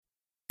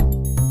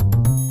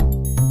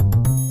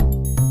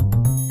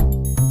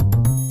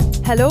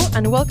Hello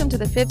and welcome to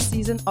the 5th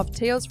season of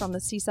Tales from the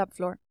CSAP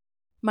Floor.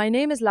 My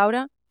name is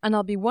Laura and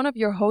I'll be one of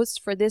your hosts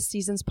for this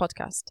season's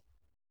podcast.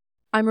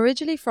 I'm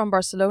originally from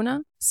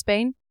Barcelona,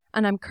 Spain,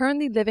 and I'm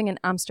currently living in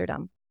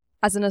Amsterdam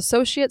as an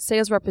associate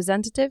sales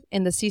representative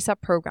in the CSAP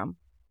program.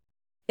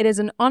 It is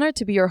an honor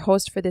to be your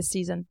host for this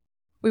season.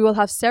 We will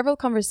have several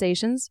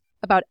conversations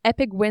about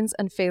epic wins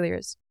and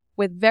failures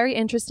with very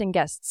interesting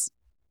guests.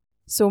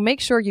 So make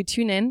sure you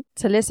tune in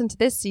to listen to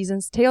this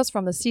season's Tales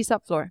from the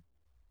CSAP Floor.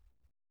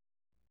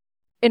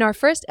 In our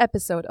first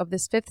episode of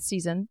this 5th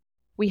season,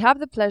 we have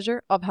the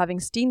pleasure of having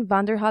Stien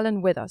van der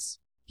Halen with us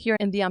here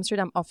in the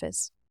Amsterdam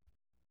office.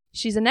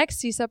 She's an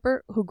ex-CSAPper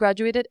who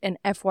graduated in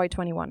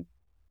FY21.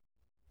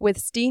 With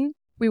Stien,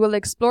 we will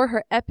explore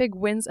her epic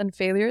wins and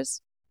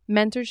failures,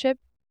 mentorship,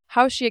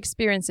 how she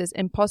experiences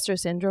imposter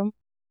syndrome,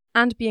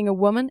 and being a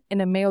woman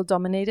in a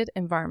male-dominated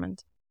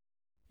environment.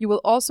 You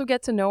will also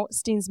get to know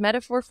Stien's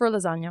metaphor for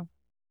lasagna.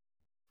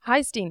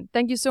 Hi Stien,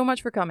 thank you so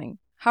much for coming.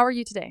 How are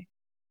you today?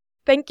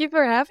 Thank you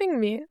for having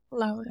me,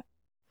 Laura.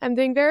 I'm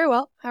doing very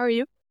well. How are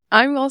you?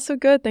 I'm also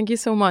good. Thank you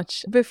so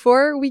much.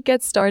 Before we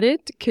get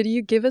started, could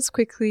you give us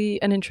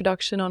quickly an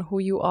introduction on who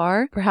you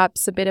are?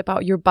 Perhaps a bit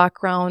about your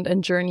background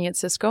and journey at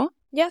Cisco?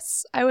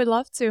 Yes, I would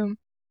love to.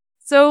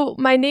 So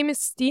my name is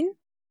Stien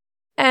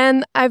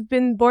and I've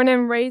been born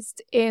and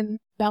raised in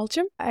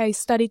Belgium. I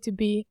studied to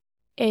be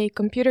a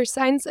computer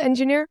science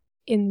engineer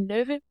in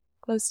Leuven,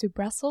 close to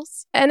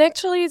Brussels. And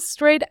actually,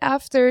 straight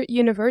after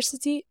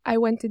university, I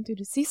went into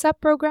the CSAP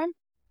program.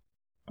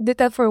 Did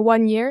that for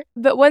 1 year.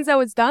 But once I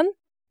was done,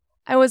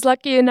 I was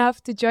lucky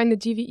enough to join the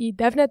GVE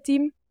DevNet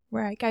team,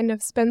 where I kind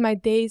of spend my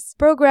days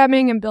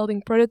programming and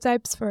building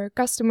prototypes for our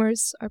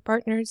customers, our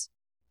partners,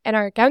 and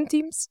our account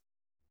teams.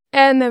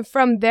 And then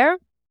from there,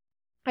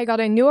 I got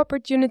a new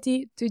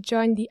opportunity to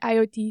join the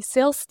IoT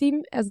sales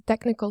team as a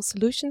technical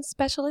solutions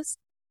specialist.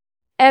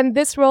 And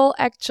this role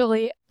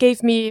actually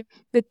gave me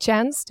the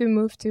chance to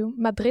move to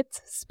Madrid,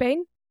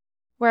 Spain,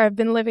 where I've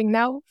been living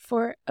now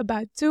for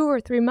about 2 or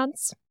 3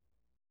 months.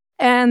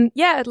 And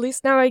yeah, at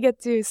least now I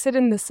get to sit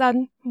in the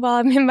sun while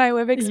I'm in my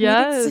WebEx meetings.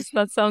 Yes,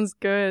 that sounds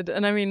good.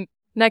 And I mean,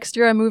 next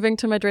year I'm moving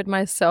to Madrid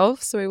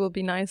myself, so it will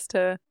be nice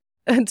to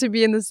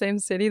be in the same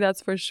city,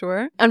 that's for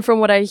sure. And from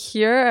what I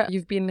hear,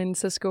 you've been in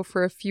Cisco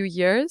for a few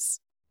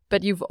years.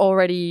 But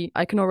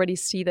I can already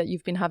see that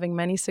you've been having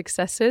many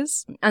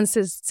successes. And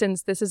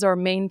since this is our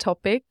main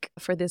topic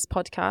for this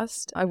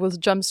podcast, I will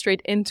jump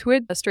straight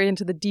into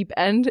the deep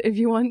end if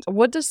you want.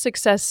 What does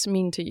success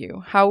mean to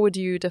you? How would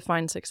you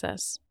define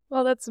success?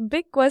 Well, that's a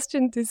big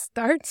question to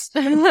start,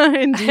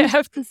 Indeed. I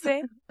have to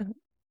say.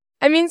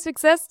 I mean,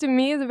 success to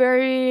me is a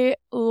very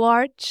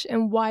large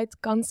and wide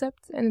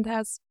concept, and it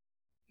has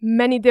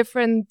many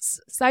different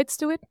sides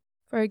to it.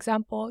 For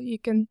example, you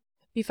can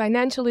be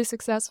financially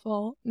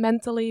successful,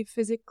 mentally,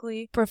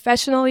 physically,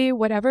 professionally,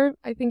 whatever.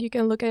 I think you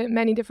can look at it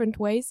many different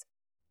ways.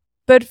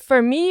 But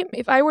for me,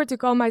 if I were to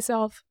call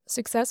myself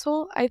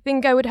successful, I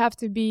think I would have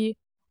to be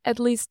at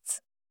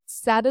least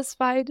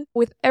satisfied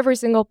with every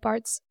single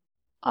part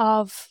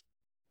of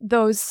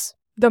those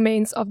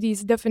domains, of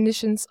these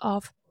definitions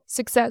of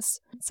success.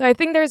 So I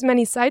think there's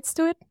many sides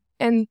to it.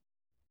 And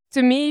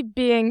to me,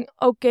 being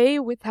okay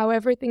with how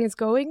everything is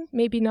going,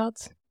 maybe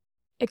not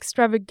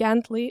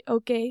extravagantly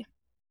okay,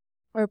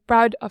 or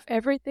proud of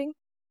everything,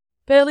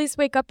 but at least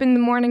wake up in the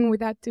morning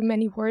without too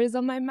many worries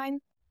on my mind.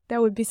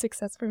 That would be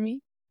success for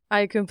me.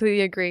 I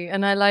completely agree.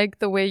 And I like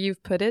the way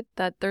you've put it,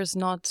 that there's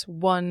not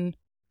one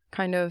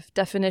kind of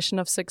definition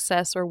of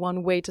success or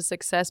one way to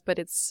success, but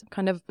it's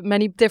kind of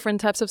many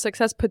different types of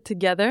success put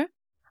together.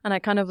 And I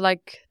kind of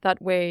like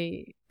that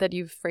way that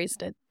you've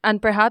phrased it.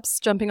 And perhaps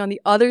jumping on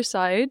the other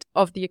side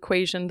of the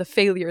equation, the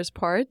failures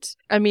part.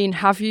 I mean,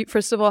 have you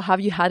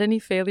had any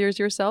failures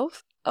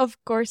yourself? Of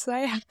course I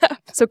have.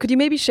 So could you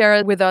maybe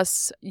share with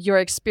us your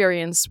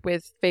experience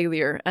with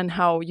failure and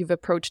how you've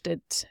approached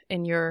it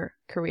in your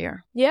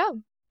career? Yeah,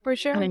 for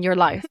sure. And in your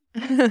life?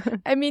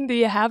 I mean, do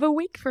you have a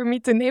week for me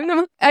to name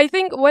them? I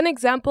think one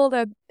example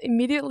that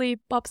immediately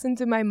pops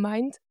into my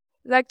mind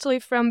is actually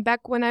from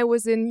back when I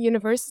was in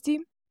university.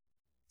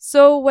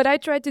 So what I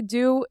tried to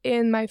do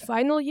in my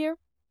final year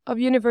of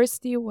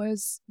university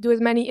was do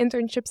as many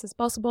internships as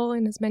possible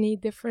in as many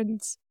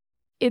different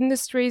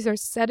industries or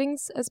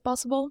settings as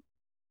possible.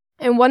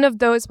 And one of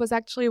those was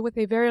actually with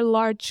a very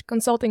large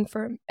consulting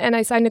firm. And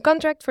I signed a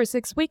contract for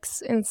 6 weeks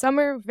in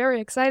summer,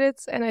 very excited.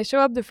 And I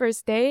show up the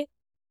first day.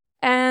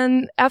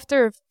 And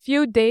after a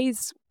few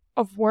days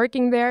of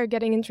working there,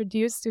 getting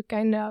introduced to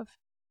kind of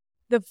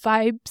the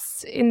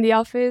vibes in the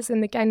office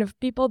and the kind of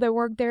people that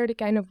work there, the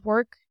kind of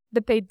work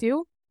that they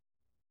do,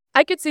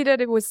 I could see that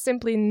it was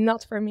simply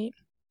not for me.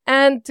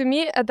 And to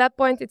me, at that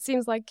point, it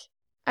seems like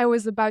I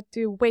was about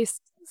to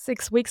waste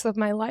 6 weeks of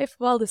my life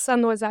while the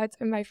sun was out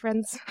and my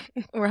friends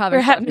were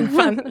having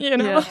fun, you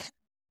know? Yeah.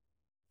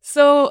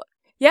 So,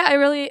 yeah, I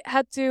really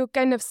had to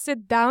kind of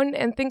sit down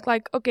and think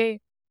like,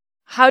 okay,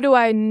 how do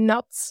I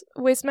not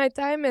waste my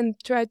time and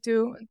try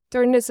to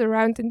turn this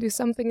around into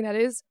something that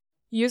is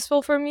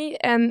useful for me?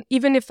 And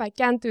even if I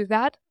can't do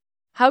that,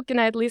 how can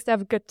I at least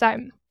have a good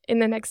time? in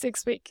the next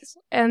 6 weeks.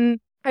 And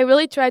I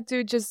really tried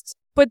to just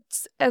put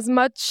as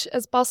much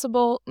as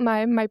possible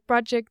my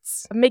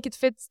projects, make it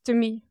fit to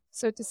me,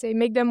 so to say,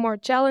 make them more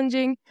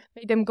challenging,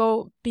 make them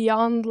go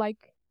beyond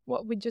like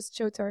what we just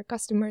showed to our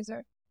customers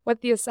or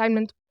what the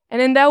assignment.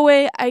 And in that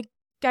way, I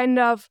kind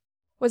of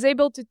was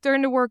able to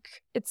turn the work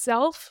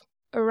itself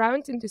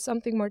around into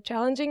something more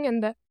challenging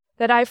and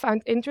that I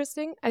found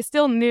interesting. I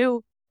still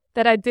knew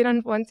that I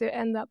didn't want to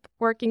end up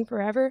working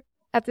forever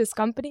at this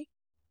company.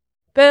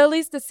 But at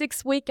least the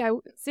 6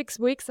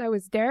 weeks I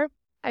was there,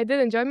 I did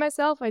enjoy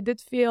myself. I did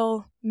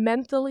feel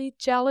mentally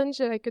challenged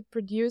that I could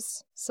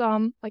produce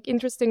some like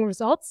interesting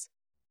results.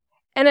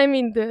 And I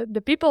mean,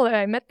 the people that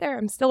I met there,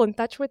 I'm still in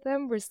touch with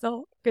them. We're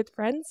still good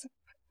friends.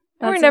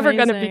 We're never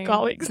going to be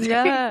colleagues.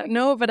 Yeah,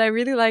 no, but I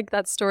really like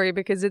that story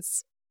because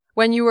it's,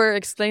 when you were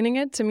explaining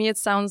it, to me, it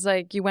sounds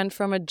like you went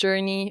from a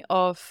journey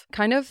of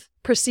kind of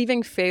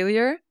perceiving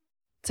failure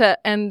to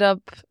end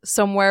up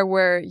somewhere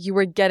where you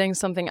were getting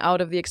something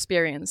out of the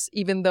experience,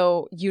 even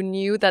though you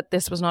knew that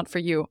this was not for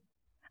you.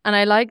 And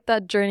I like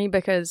that journey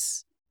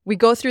because we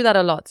go through that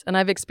a lot, and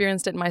I've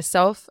experienced it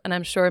myself, and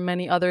I'm sure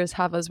many others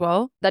have as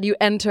well, that you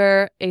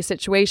enter a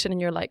situation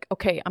and you're like,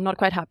 okay, I'm not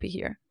quite happy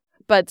here.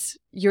 But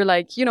you're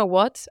like, you know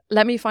what?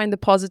 Let me find the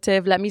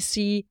positive. Let me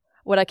see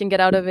what I can get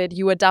out of it.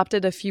 You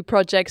adapted a few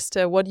projects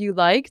to what you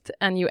liked,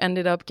 and you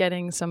ended up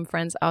getting some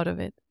friends out of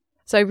it.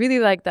 So I really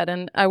like that.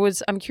 And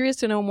I'm curious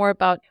to know more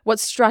about what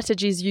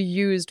strategies you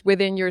used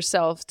within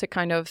yourself to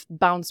kind of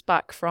bounce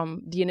back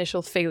from the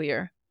initial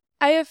failure.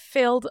 I have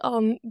failed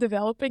on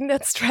developing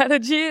that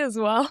strategy as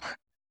well.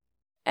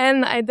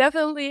 And I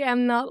definitely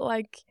am not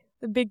like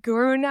the big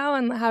guru now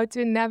on how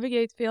to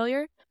navigate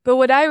failure. But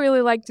what I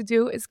really like to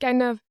do is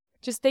kind of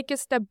just take a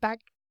step back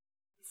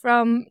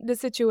from the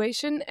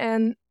situation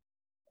and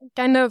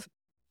kind of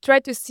try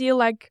to see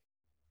like,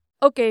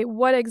 okay,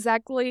 what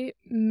exactly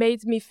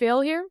made me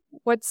fail here?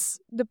 What's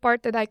the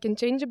part that I can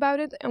change about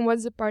it? And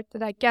what's the part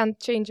that I can't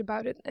change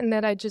about it? And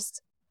that I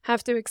just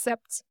have to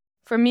accept.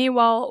 For me,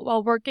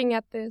 while working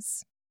at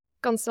this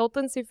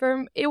consultancy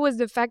firm, it was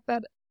the fact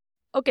that,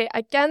 okay,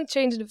 I can't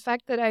change the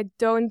fact that I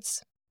don't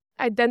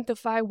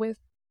identify with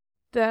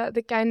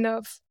the kind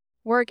of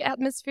work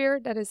atmosphere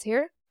that is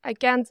here. I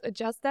can't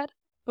adjust that.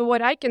 But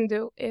what I can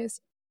do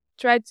is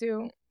try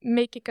to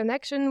make a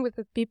connection with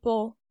the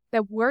people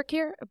that work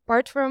here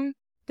apart from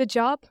the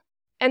job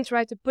and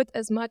try to put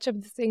as much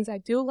of the things I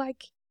do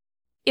like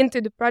into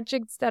the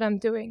projects that I'm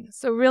doing.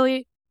 So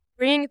really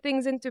bringing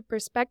things into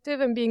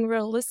perspective and being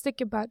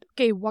realistic about,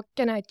 okay, what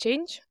can I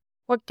change?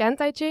 What can't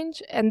I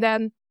change? And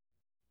then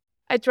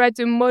I try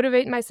to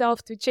motivate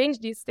myself to change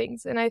these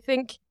things. And I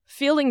think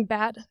feeling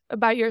bad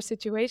about your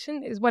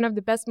situation is one of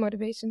the best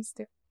motivations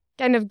to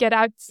kind of get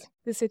out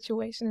the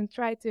situation and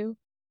try to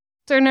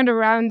turn it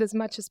around as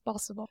much as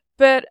possible.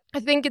 But I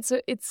think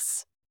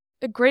it's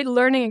a great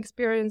learning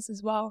experience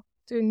as well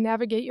to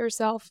navigate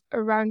yourself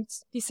around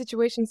these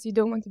situations you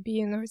don't want to be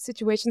in, or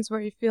situations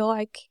where you feel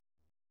like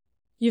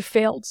you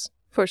failed.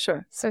 For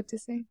sure. So to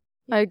say.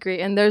 I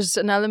agree. And there's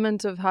an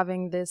element of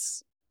having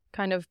this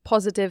kind of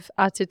positive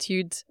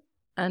attitude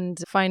and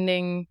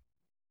finding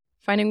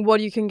what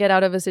you can get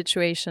out of a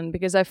situation.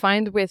 Because I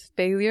find with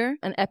failure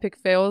and epic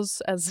fails,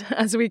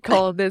 as we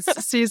call this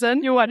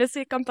season. You want to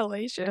see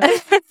compilation.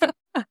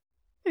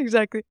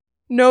 Exactly.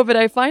 No, but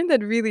I find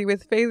that really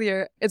with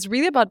failure, it's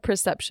really about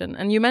perception.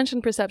 And you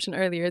mentioned perception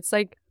earlier. It's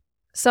like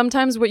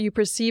sometimes what you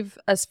perceive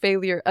as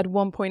failure at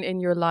one point in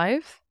your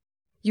life,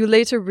 you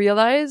later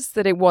realize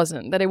that it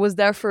wasn't, that it was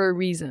there for a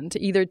reason, to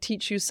either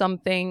teach you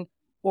something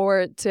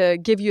or to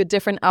give you a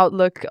different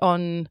outlook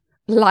on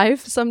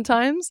life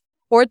sometimes,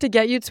 or to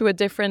get you to a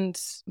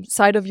different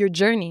side of your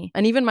journey.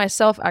 And even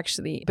myself,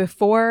 actually,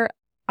 before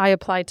I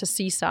applied to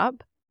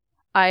CSAP,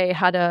 I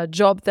had a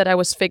job that I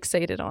was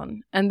fixated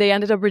on, and they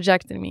ended up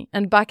rejecting me.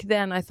 And back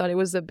then, I thought it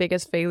was the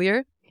biggest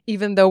failure,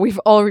 even though we've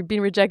all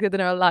been rejected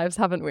in our lives,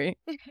 haven't we?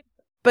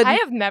 But I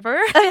have never.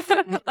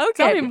 Okay.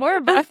 Tell me more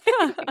about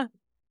it.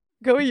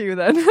 Go you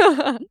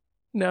then.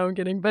 No, I'm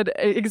kidding. But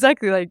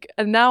exactly, like,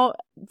 and now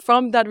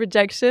from that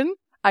rejection,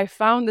 I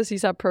found the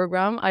CSAP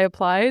program. I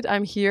applied.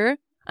 I'm here,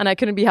 and I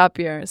couldn't be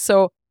happier.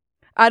 So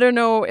I don't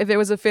know if it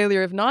was a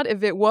failure. If not,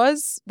 if it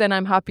was, then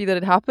I'm happy that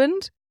it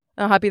happened.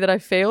 I'm happy that I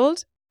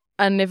failed.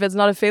 And if it's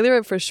not a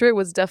failure, for sure, it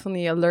was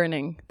definitely a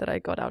learning that I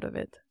got out of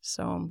it.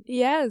 So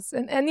yes,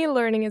 and any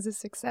learning is a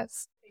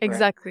success.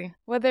 Exactly. Right?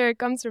 Whether it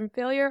comes from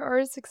failure or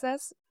a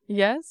success.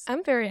 Yes.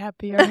 I'm very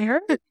happy you're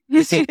here.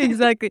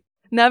 Exactly.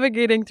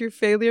 Navigating through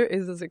failure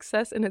is a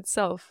success in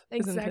itself,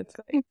 exactly.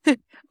 Isn't it?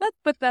 Let's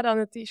put that on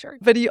a t-shirt.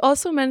 But you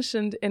also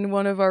mentioned in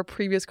one of our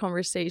previous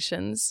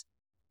conversations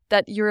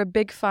that you're a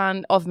big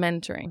fan of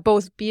mentoring,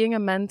 both being a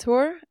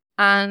mentor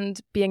and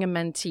being a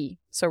mentee,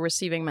 so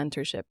receiving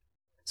mentorship.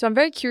 So I'm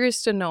very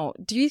curious to know,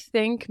 do you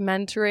think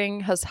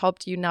mentoring has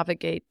helped you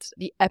navigate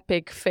the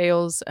epic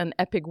fails and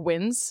epic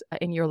wins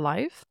in your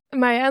life?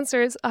 My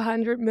answer is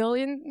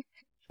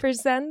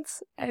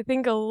 100,000,000%. I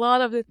think a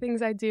lot of the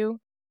things I do,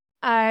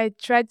 I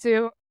try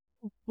to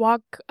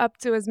walk up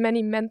to as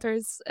many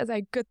mentors as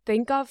I could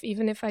think of,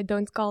 even if I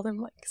don't call them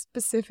like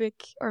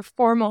specific or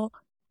formal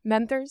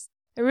mentors.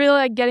 I really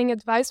like getting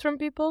advice from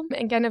people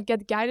and kind of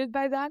get guided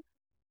by that.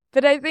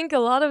 But I think a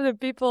lot of the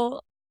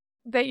people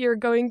that you're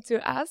going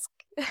to ask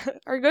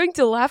are going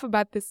to laugh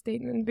about this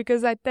statement,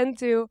 because I tend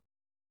to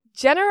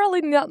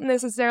generally not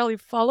necessarily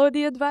follow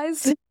the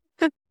advice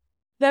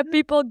that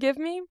people give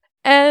me.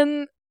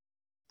 And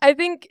I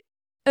think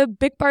a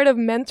big part of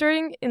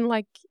mentoring in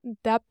like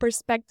that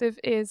perspective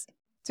is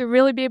to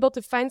really be able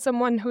to find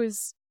someone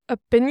whose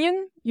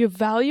opinion you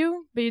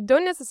value, but you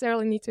don't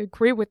necessarily need to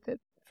agree with it.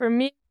 For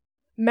me,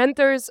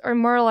 mentors are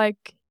more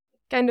like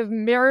kind of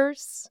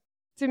mirrors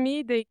to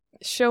me. They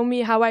show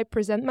me how I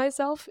present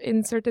myself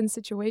in certain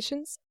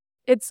situations.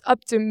 It's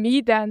up to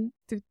me then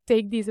to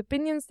take these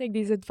opinions, take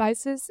these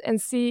advices,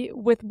 and see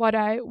with what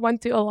I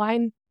want to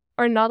align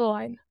or not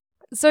align.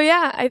 So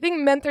yeah, I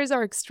think mentors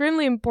are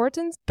extremely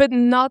important, but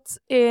not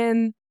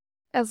in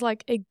as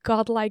like a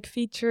godlike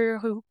feature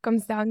who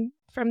comes down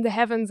from the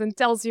heavens and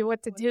tells you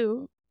what to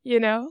do,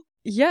 you know?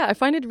 Yeah, I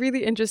find it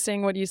really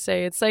interesting what you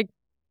say. It's like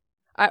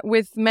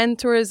with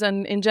mentors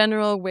and in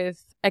general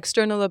with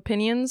external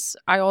opinions,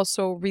 I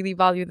also really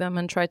value them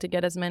and try to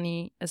get as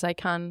many as I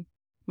can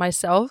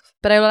myself.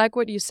 But I like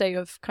what you say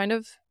of kind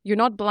of, you're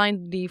not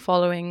blindly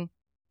following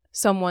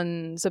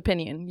someone's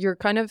opinion. You're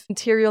kind of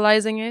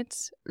interializing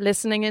it,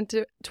 listening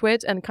into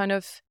it, and kind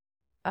of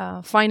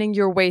finding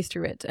your way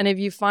through it. And if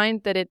you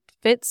find that it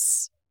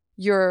fits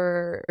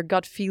your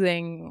gut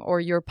feeling or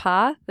your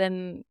path,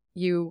 then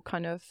you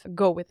kind of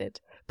go with it.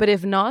 But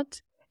if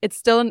not, it's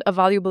still a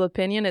valuable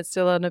opinion. It's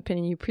still an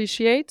opinion you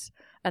appreciate.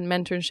 And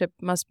mentorship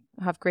must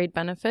have great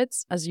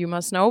benefits, as you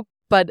must know.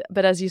 But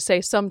as you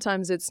say,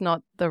 sometimes it's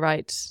not the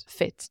right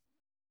fit.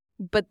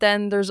 But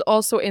then there's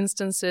also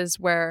instances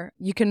where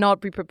you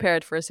cannot be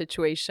prepared for a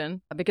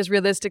situation, because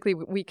realistically,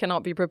 we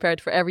cannot be prepared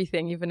for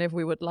everything, even if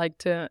we would like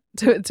to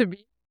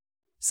be.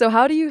 So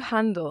how do you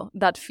handle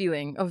that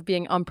feeling of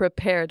being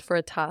unprepared for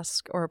a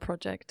task or a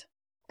project?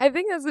 I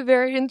think that's a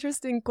very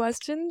interesting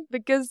question,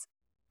 because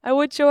I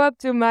would show up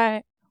to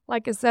my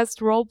like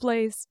assessed role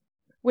plays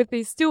with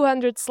these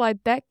 200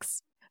 slide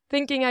decks,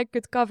 thinking I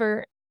could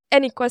cover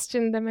any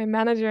question that my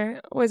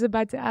manager was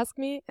about to ask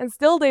me, and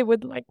still they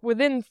would, like,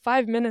 within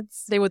 5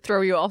 minutes, they would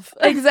throw you off.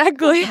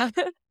 Exactly.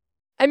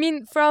 I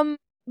mean, from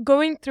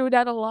going through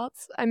that a lot,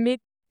 I made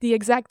the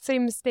exact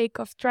same mistake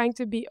of trying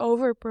to be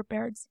over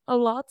prepared a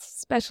lot,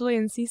 especially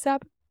in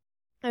CSAP,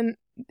 and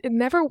it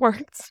never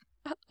worked,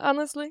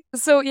 honestly.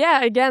 So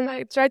yeah, again,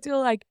 I tried to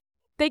like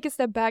take a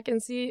step back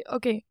and see,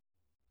 okay,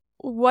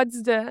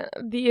 what's the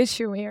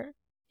issue here,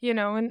 you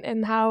know,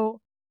 and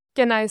how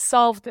can I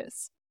solve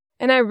this?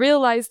 And I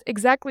realized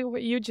exactly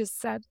what you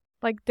just said.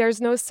 Like, there's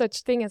no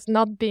such thing as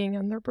not being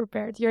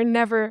underprepared. You're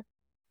never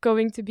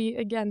going to be,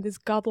 again, this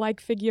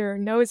godlike figure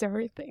who knows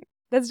everything.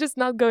 That's just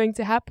not going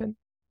to happen.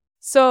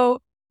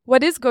 So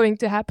what is going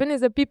to happen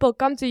is that people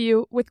come to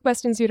you with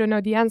questions you don't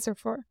know the answer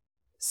for.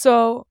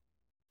 So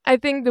I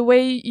think the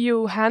way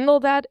you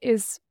handle that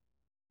is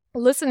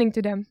listening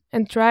to them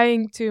and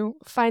trying to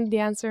find the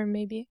answer,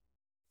 maybe.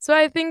 So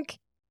I think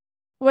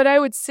what I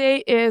would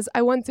say is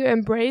I want to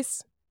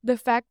embrace the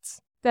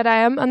fact that I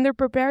am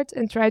underprepared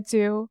and try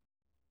to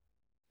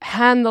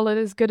handle it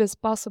as good as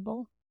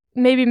possible.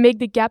 Maybe make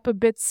the gap a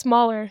bit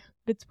smaller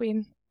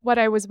between what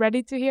I was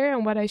ready to hear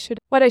and what I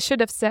should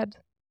have said,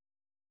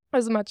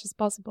 as much as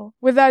possible,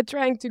 without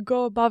trying to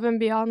go above and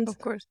beyond. Of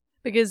course.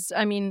 Because,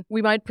 I mean,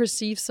 we might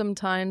perceive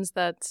sometimes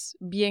that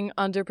being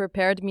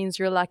underprepared means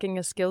you're lacking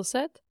a skill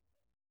set.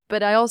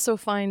 But I also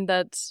find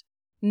that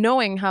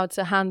knowing how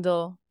to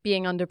handle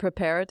being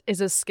underprepared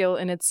is a skill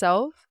in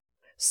itself.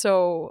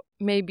 So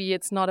maybe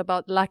it's not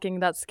about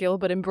lacking that skill,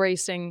 but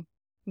embracing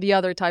the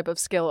other type of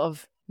skill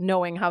of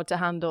knowing how to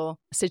handle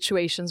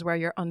situations where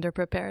you're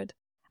underprepared.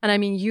 And I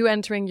mean, you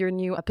entering your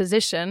new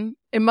position,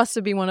 it must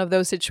have been one of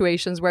those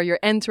situations where you're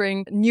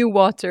entering new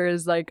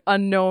waters, like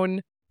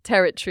unknown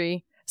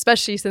territory,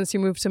 especially since you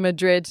moved to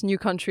Madrid, new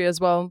country as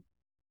well.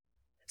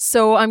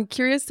 So I'm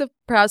curious to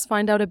perhaps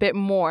find out a bit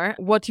more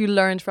what you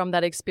learned from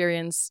that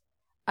experience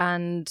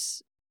and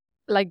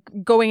like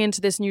going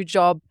into this new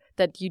job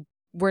that you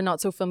were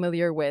not so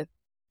familiar with.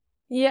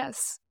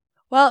 Yes.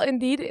 Well,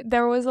 indeed,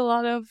 there was a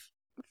lot of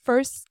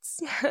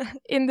firsts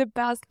in the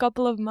past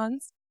couple of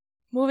months.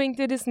 Moving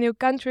to this new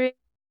country,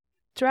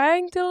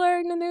 trying to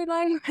learn a new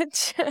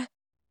language.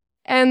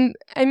 And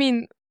I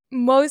mean,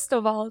 most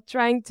of all,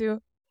 trying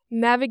to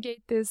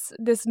navigate this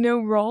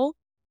new role.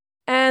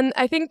 And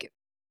I think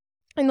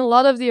in a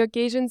lot of the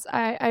occasions,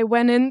 I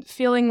went in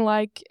feeling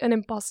like an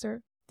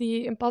imposter.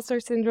 The imposter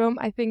syndrome,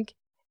 I think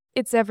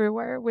it's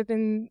everywhere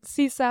within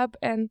CSAP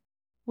and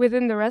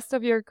within the rest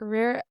of your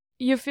career.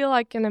 You feel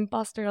like an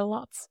imposter a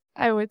lot,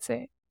 I would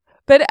say.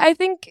 But I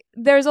think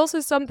there's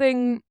also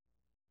something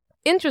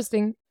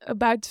interesting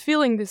about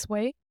feeling this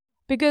way,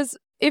 because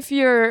if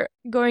you're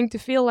going to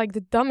feel like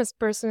the dumbest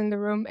person in the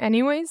room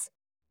anyways,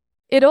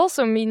 it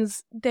also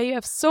means that you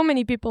have so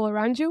many people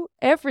around you,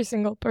 every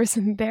single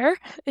person there,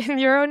 in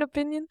your own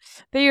opinion,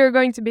 that you're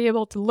going to be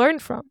able to learn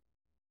from.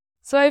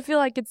 So I feel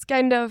like it's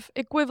kind of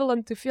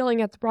equivalent to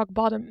feeling at rock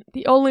bottom.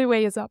 The only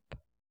way is up,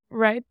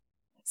 right?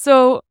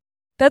 So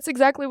that's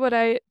exactly what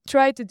I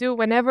try to do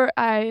whenever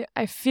I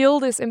feel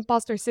this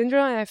imposter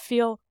syndrome and I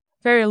feel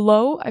very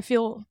low. I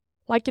feel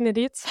like an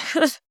idiot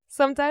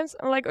sometimes.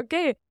 I'm like,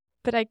 okay,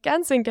 but I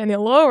can't sink any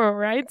lower,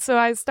 right? So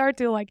I start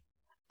to like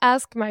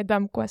ask my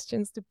dumb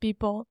questions to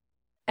people.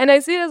 And I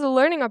see it as a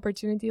learning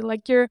opportunity.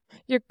 Like your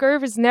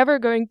curve is never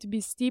going to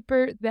be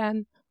steeper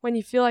than when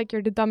you feel like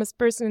you're the dumbest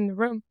person in the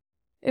room.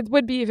 It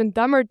would be even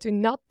dumber to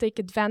not take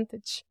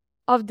advantage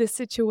of this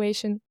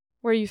situation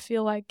where you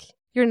feel like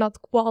you're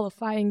not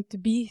qualifying to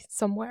be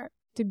somewhere,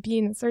 to be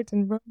in a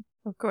certain room.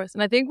 Of course.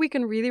 And I think we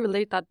can really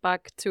relate that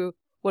back to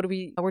what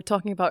we were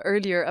talking about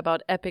earlier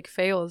about epic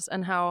fails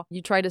and how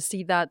you try to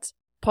see that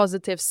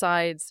positive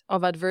sides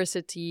of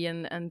adversity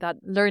and that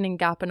learning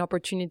gap and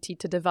opportunity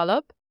to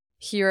develop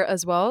here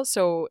as well.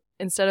 So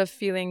instead of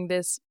feeling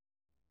this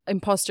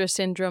imposter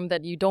syndrome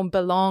that you don't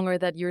belong or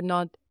that you're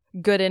not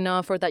good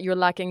enough or that you're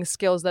lacking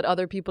skills that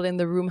other people in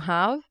the room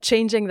have,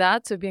 changing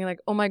that to being like,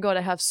 oh my God,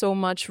 I have so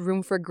much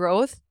room for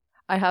growth.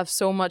 I have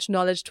so much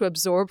knowledge to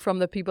absorb from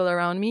the people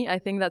around me. I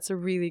think that's a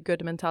really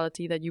good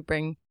mentality that you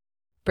bring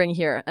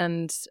here.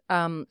 And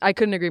I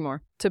couldn't agree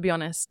more, to be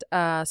honest.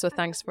 So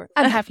thanks for...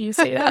 I'm happy you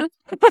say that.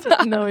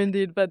 No,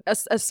 indeed. But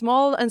a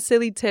small and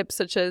silly tip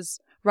such as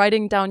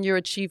writing down your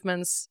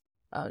achievements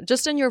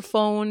just in your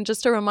phone,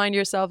 just to remind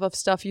yourself of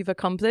stuff you've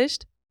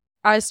accomplished.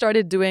 I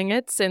started doing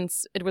it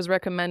since it was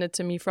recommended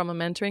to me from a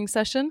mentoring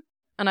session.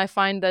 And I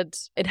find that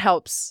it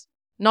helps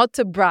not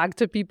to brag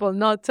to people,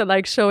 not to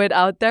like show it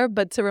out there,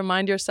 but to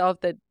remind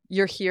yourself that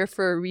you're here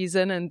for a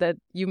reason and that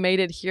you made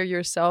it here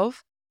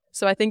yourself.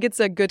 So I think it's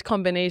a good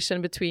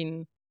combination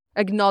between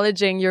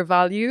acknowledging your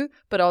value,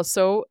 but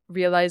also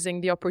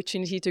realizing the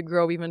opportunity to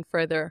grow even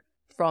further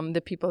from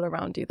the people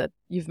around you that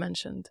you've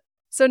mentioned.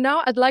 So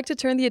now I'd like to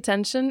turn the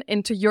attention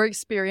into your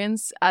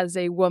experience as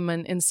a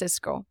woman in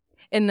Cisco,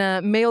 in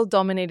a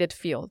male-dominated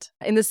field.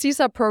 In the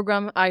CSAP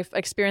program, I've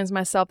experienced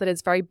myself that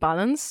it's very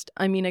balanced.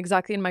 I mean,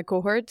 exactly in my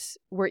cohort,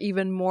 we're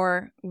even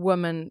more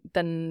women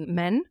than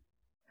men.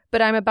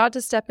 But I'm about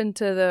to step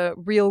into the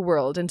real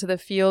world, into the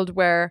field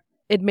where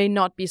it may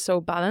not be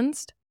so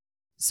balanced.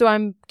 So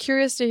I'm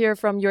curious to hear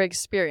from your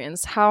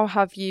experience. How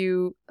have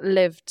you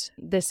lived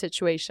this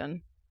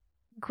situation?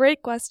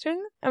 Great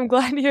question. I'm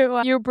glad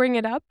you bring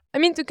it up. I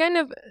mean, to kind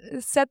of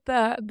set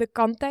the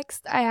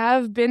context, I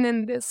have been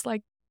in this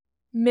like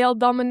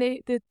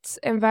male-dominated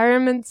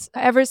environment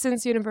ever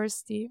since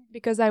university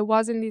because I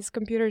was in these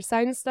computer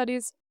science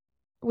studies,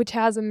 which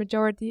has a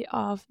majority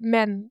of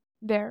men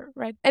there,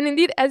 right? And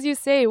indeed, as you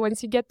say,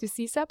 once you get to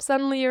CSAP,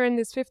 suddenly you're in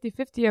this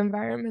 50-50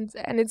 environment.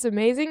 And it's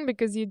amazing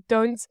because you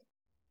don't...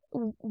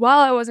 While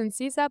I was in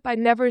CSAP, I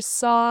never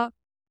saw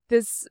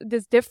this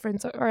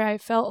difference, or I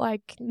felt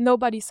like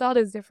nobody saw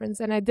this difference,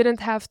 and I didn't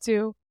have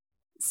to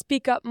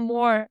speak up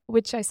more,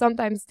 which I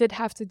sometimes did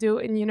have to do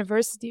in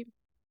university.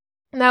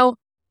 Now,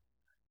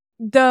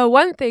 the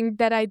one thing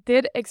that I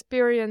did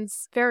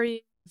experience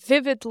very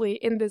vividly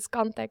in this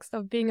context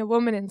of being a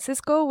woman in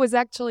Cisco was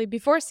actually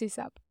before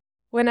CSAP,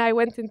 when I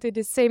went into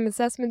the same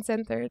assessment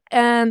center.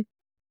 And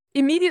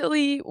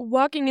immediately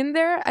walking in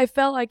there, I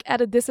felt like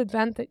at a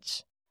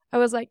disadvantage. I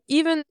was like,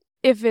 even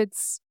if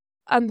it's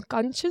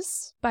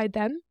unconscious by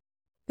them,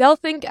 they'll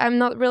think I'm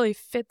not really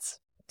fit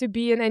to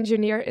be an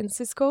engineer in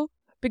Cisco,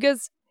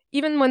 because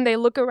even when they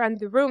look around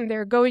the room,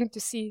 they're going to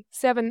see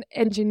 7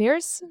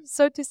 engineers,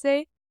 so to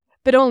say,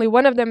 but only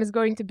one of them is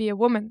going to be a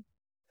woman.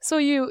 So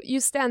you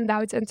stand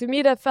out. And to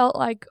me, that felt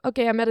like,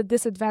 okay, I'm at a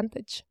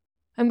disadvantage.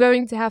 I'm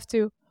going to have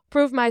to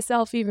prove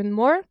myself even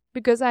more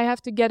because I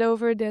have to get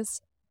over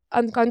this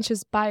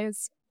unconscious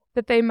bias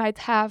that they might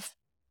have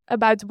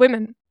about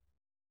women.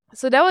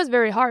 So that was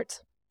very hard.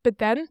 But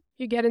then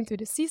you get into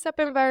the CSAP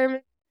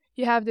environment,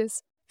 you have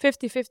this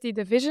 50-50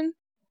 division,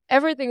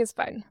 everything is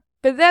fine.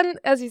 But then,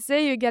 as you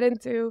say, you get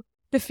into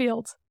the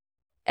field.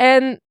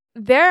 And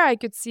there I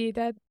could see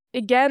that,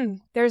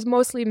 again, there's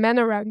mostly men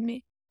around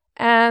me.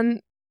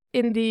 And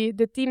in the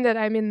team that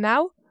I'm in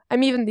now,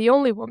 I'm even the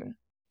only woman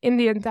in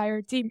the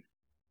entire team.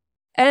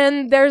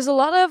 And there's a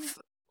lot of,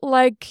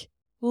 like,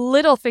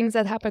 little things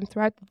that happen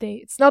throughout the day.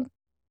 It's not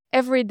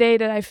every day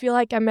that I feel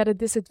like I'm at a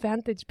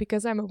disadvantage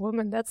because I'm a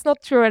woman. That's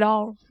not true at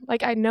all.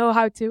 Like, I know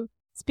how to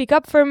speak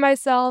up for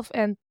myself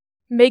and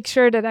make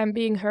sure that I'm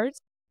being heard.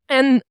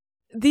 And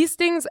these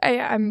things,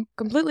 I'm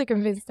completely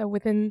convinced that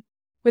within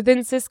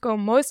Cisco,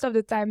 most of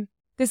the time,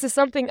 this is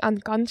something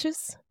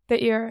unconscious,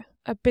 that your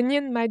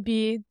opinion might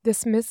be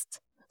dismissed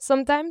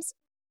sometimes.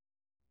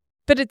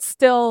 But it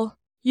still,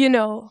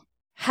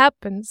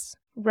 happens,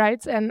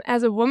 right? And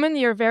as a woman,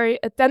 you're very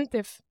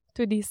attentive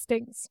to these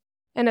things.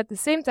 And at the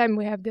same time,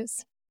 we have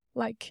this,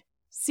 like,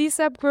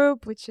 CSAP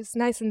group, which is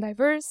nice and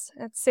diverse.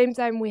 At the same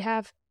time, we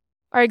have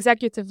our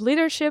executive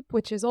leadership,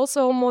 which is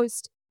also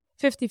almost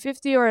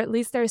 50-50, or at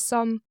least there's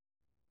some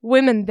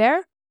women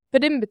there.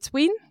 But in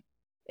between,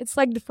 it's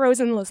like the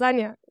frozen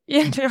lasagna,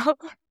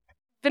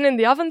 Been in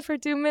the oven for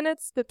 2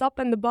 minutes, the top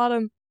and the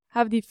bottom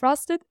have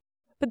defrosted,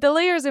 but the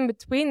layers in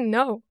between,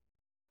 no.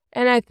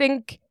 And I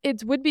think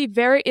it would be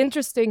very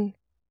interesting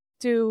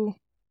to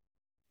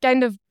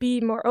kind of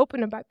be more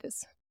open about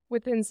this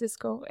within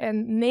Cisco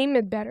and name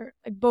it better.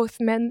 Like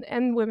both men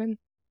and women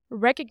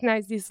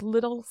recognize these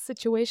little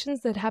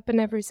situations that happen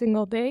every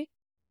single day.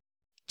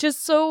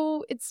 Just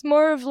so it's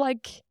more of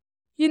like,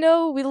 we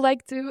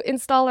like to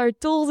install our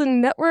tools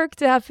in the network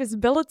to have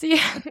visibility.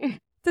 At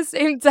the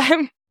same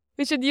time,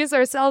 we should use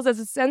ourselves as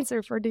a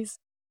sensor for these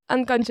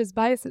unconscious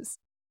biases,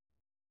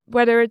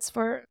 whether it's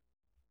for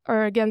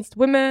or against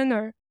women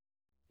or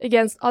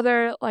against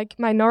other like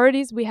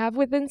minorities we have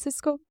within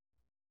Cisco.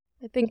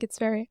 I think it's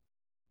very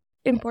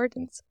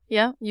important.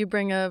 Yeah, you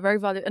bring a very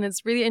valuable, and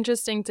it's really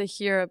interesting to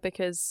hear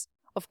because,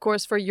 of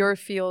course, for your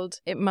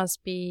field, it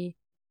must be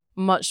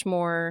much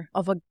more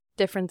of a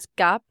different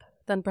gap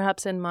than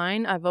perhaps in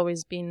mine. I've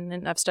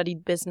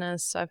studied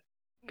business, I've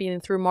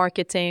been through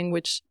marketing,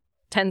 which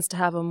tends to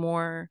have a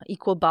more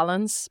equal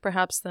balance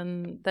perhaps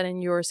than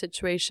in your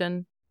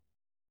situation.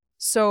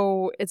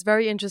 So it's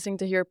very interesting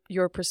to hear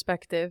your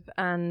perspective.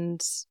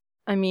 And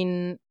I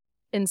mean,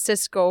 in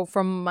Cisco,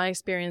 from my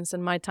experience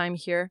and my time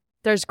here,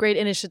 there's great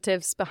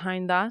initiatives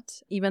behind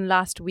that. Even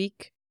last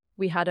week,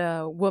 we had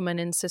a Woman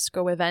in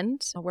Cisco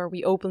event where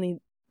we openly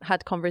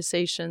had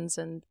conversations,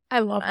 and I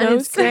love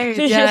those. It's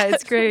great. Yeah,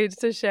 it's great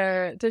to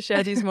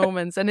share these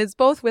moments, and it's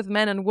both with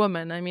men and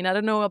women. I mean, I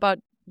don't know about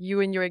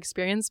you and your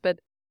experience, but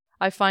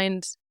I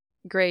find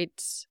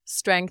great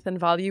strength and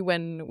value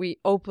when we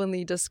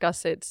openly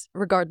discuss it,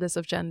 regardless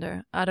of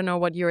gender. I don't know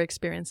what your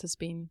experience has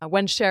been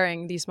when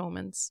sharing these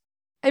moments.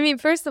 I mean,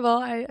 first of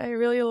all, I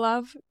really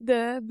love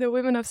the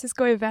Women of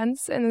Cisco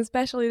events, and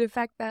especially the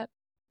fact that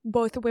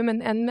both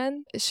women and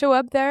men show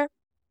up there.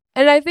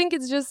 And I think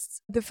it's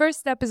just the first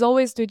step is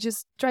always to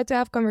just try to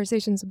have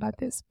conversations about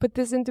this, put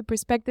this into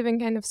perspective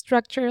and kind of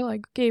structure,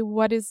 like, okay,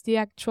 what is the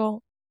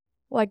actual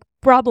like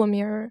problem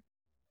here?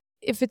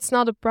 If it's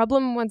not a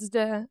problem, what's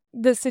the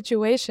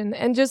situation?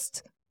 And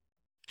just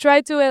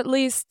try to at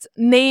least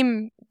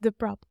name the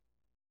problem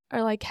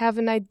or like have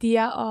an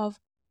idea of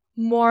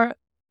more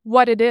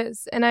what it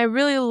is. And I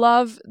really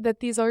love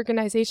that these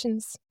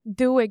organizations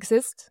do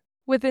exist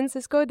within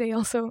Cisco. They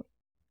also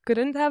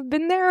couldn't have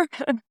been there.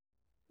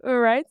 All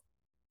right.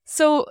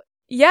 So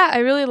yeah, I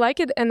really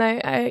like it. And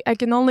I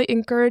can only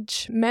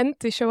encourage men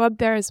to show up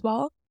there as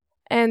well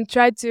and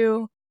try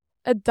to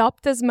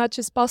adopt as much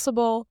as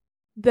possible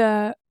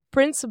the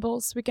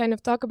principles we kind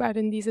of talk about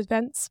in these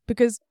events,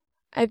 because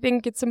I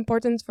think it's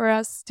important for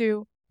us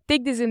to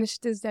take these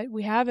initiatives that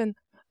we have and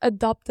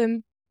adopt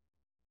them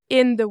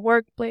in the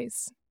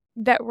workplace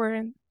that we're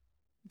in.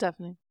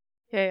 Definitely.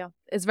 Yeah.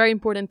 It's very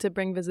important to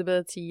bring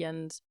visibility,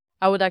 and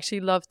I would actually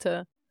love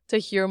to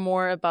hear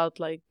more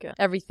about like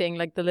everything,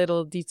 like the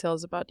little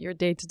details about your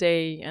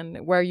day-to-day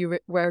and where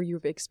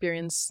you've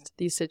experienced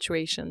these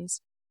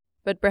situations.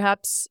 But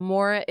perhaps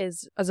more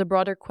is as a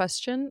broader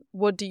question,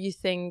 what do you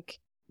think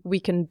we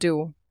can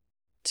do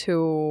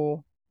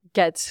to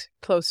get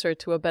closer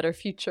to a better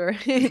future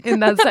in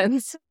that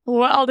sense?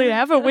 Well, do you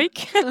have a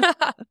week?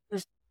 I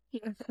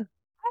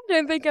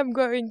don't think I'm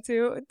going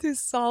to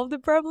solve the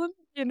problem,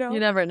 You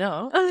never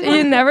know.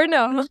 You never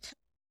know.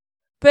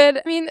 But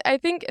I mean, I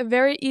think a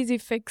very easy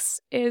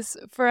fix is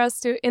for us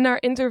to, in our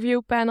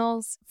interview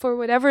panels, for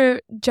whatever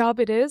job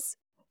it is,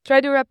 try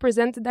to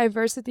represent the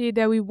diversity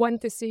that we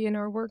want to see in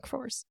our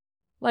workforce.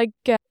 Like,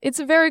 it's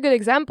a very good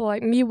example,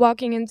 like me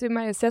walking into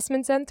my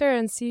assessment center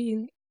and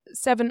seeing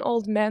 7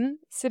 old men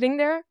sitting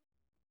there.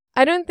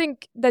 I don't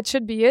think that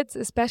should be it,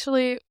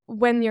 especially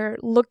when you're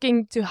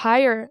looking to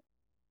hire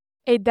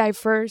a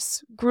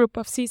diverse group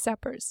of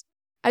CSAPers.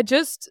 I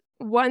just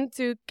want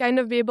to kind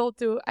of be able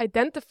to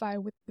identify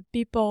with the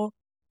people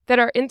that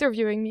are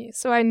interviewing me.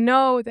 So I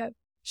know that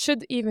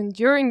should even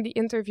during the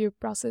interview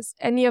process,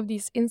 any of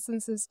these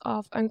instances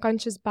of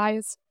unconscious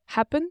bias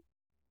happen,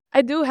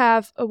 I do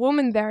have a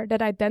woman there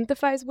that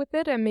identifies with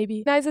it and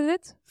maybe recognizes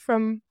it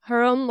from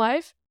her own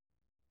life.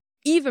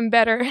 Even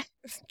better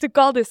to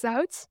call this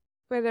out,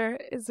 whether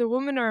it's a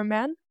woman or a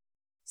man.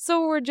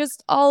 So we're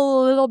just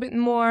all a little bit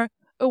more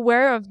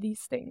aware of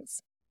these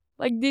things.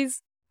 Like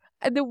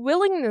the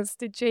willingness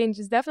to change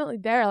is definitely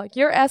there. Like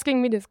you're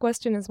asking me this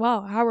question as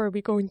well. How are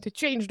we going to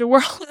change the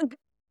world?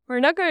 We're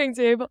not going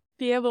to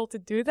be able to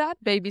do that.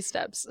 Baby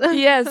steps.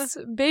 Yes,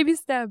 baby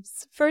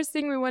steps. First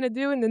thing we want to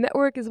do in the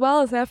network as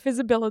well is have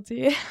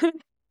visibility.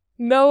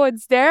 Know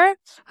it's there.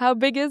 How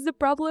big is the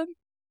problem?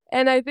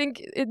 And I think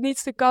it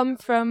needs to come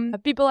from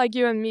people like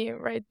you and me,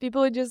 right?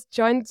 People who just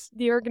joined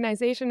the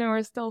organization and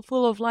are still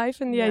full of life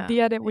and the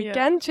idea that we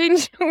can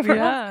change the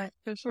world,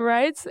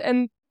 right?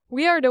 And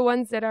we are the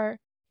ones that are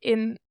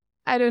in,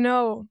 I don't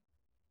know,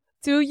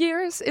 2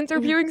 years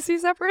interviewing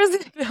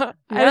CSAPers.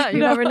 You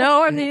never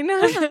know. I mean,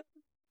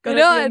 gotta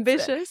be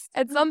ambitious.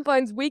 At some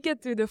points, we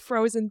get to the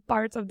frozen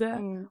part of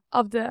the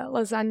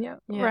lasagna,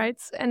 right?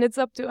 And it's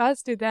up to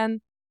us to then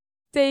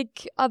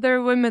take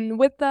other women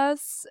with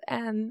us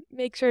and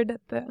make sure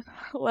that the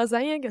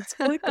lasagna gets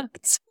fully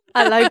cooked.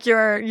 I like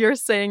your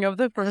saying of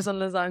the frozen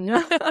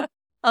lasagna.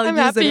 I'm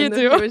happy you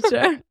do.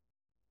 Future.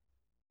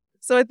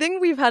 So I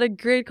think we've had a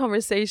great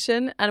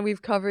conversation and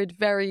we've covered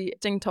very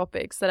interesting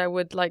topics that I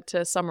would like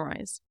to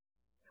summarize.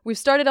 We've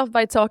started off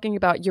by talking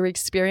about your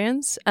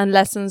experience and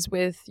lessons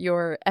with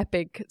your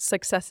epic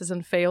successes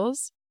and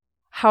fails,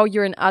 how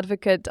you're an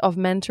advocate of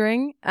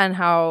mentoring, and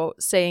how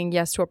saying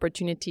yes to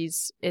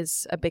opportunities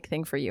is a big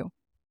thing for you.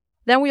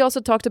 Then we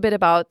also talked a bit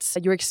about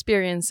your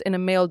experience in a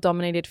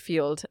male-dominated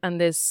field and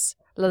this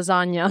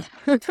lasagna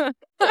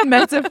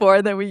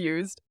metaphor that we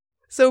used.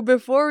 So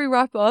before we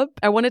wrap up,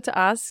 I wanted to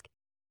ask,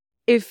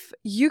 if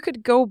you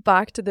could go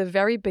back to the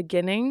very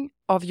beginning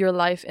of your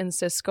life in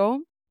Cisco,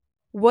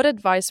 what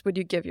advice would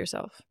you give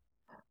yourself?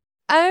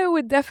 I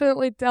would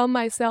definitely tell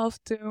myself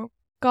to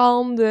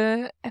calm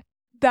the F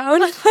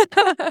down.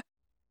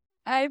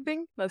 I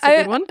think That's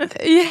a good one.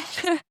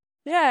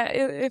 Yeah,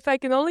 if I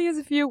can only use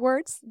a few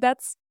words,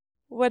 that's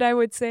what I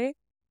would say.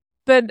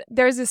 But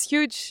there's this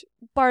huge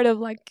part of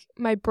like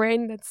my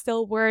brain that's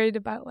still worried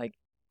about like,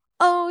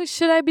 oh,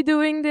 should I be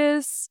doing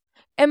this?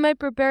 Am I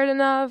prepared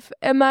enough?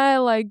 Am I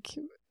like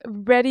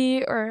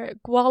ready or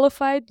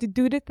qualified to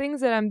do the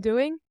things that I'm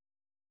doing?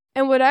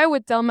 And what I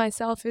would tell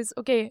myself is,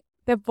 okay,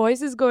 the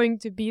voice is going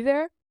to be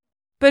there,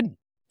 but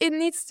it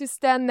needs to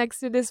stand next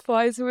to this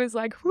voice who is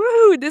like,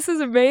 woo, this is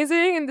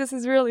amazing and this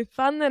is really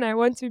fun and I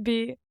want to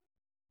be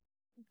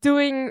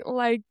doing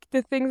like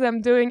the things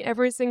I'm doing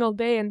every single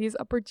day and these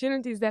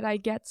opportunities that I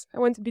get. I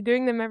want to be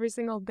doing them every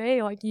single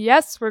day. Like,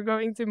 yes, we're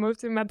going to move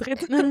to Madrid.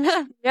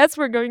 Yes,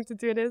 we're going to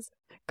do this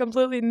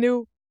completely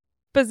new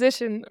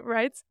position,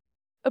 right?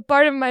 A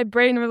part of my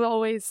brain was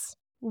always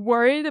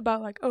worried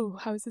about like, oh,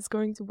 how is this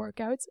going to work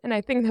out? And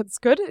I think that's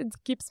good. It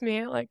keeps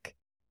me like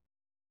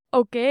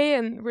okay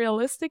and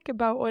realistic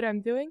about what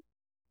I'm doing.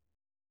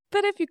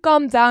 But if you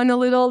calm down a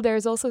little,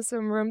 there's also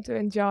some room to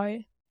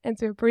enjoy and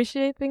to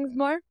appreciate things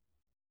more.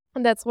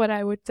 And that's what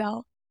I would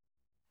tell,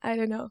 I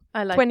don't know,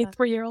 I like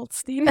 23-year-old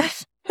Steen.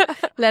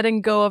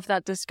 Letting go of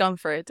that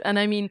discomfort. And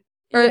I mean,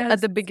 Yes.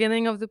 at the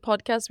beginning of the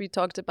podcast, we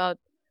talked about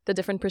the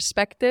different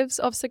perspectives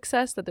of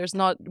success, that there's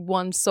not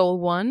one sole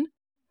one.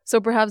 So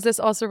perhaps this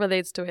also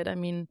relates to it. I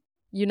mean,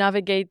 you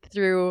navigate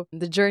through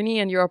the journey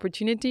and your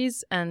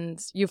opportunities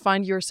and you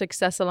find your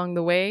success along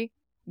the way,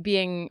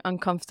 being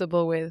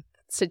uncomfortable with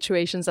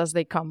situations as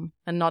they come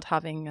and not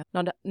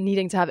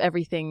needing to have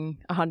everything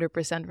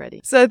 100% ready.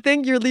 So I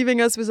think you're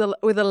leaving us with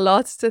a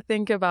lot to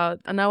think about.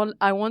 And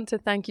I want to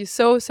thank you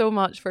so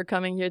much for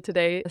coming here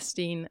today,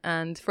 Steen,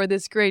 and for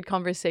this great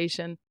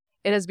conversation.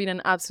 It has been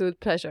an absolute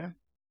pleasure.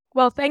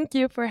 Well, thank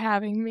you for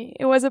having me.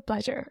 It was a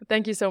pleasure.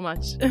 Thank you so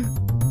much.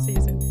 See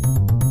you soon.